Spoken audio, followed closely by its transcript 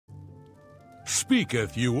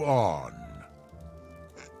speaketh you on?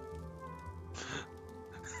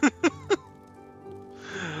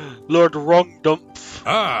 Lord Rugdumpf.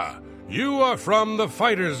 Ah, you are from the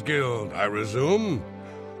Fighters Guild, I resume.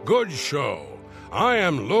 Good show. I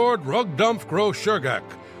am Lord Rugdumpf Groshurgak.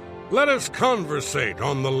 Let us conversate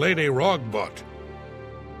on the Lady Rogbot.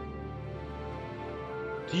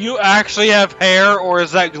 Do you actually have hair, or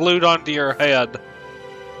is that glued onto your head?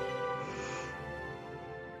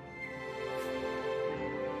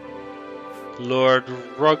 Lord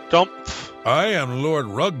Rugdumpf. I am Lord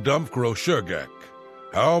Rugdumpf Groshurgak.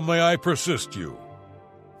 How may I persist you?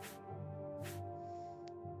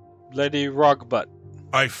 Lady Rogbutt.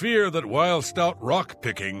 I fear that whilst out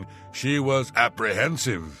rock-picking, she was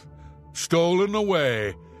apprehensive. Stolen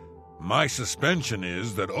away. My suspicion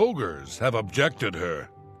is that ogres have abjected her.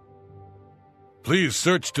 Please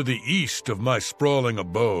search to the east of my sprawling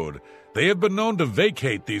abode. They have been known to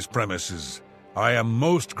vacate these premises. I am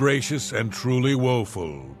most gracious and truly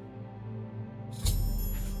woeful.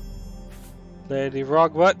 Lady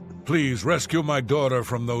Rogbutt. Please rescue my daughter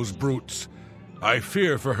from those brutes. I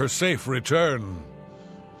fear for her safe return.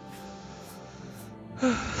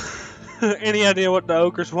 Any idea what the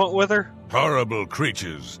ogres want with her? Horrible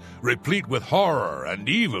creatures, replete with horror and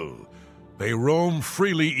evil. They roam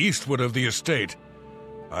freely eastward of the estate.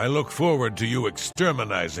 I look forward to you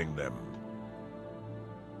exterminizing them.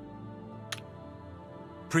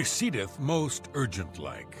 Proceedeth most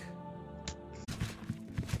urgent-like.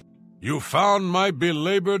 You found my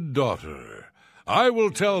belabored daughter. I will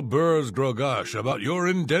tell Burrs Grogash about your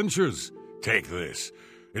indentures. Take this.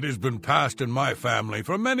 It has been passed in my family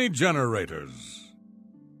for many generators.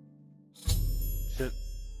 Shit.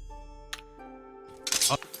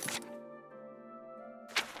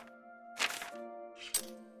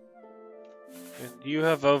 And you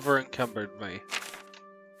have over-encumbered me.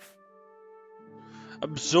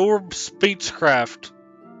 Absorb speechcraft.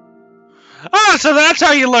 Ah, so that's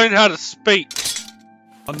how you learn how to speak.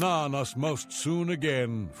 Anon us most soon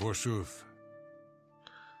again, forsooth.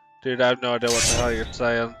 Dude, I have no idea what the hell you're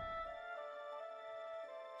saying.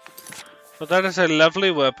 But that is a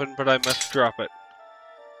lovely weapon, but I must drop it.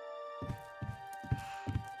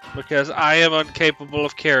 Because I am incapable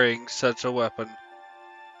of carrying such a weapon.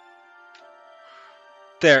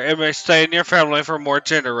 There, it may stay in your family for more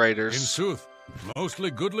generators. In sooth,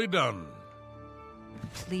 mostly goodly done.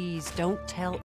 Please don't tell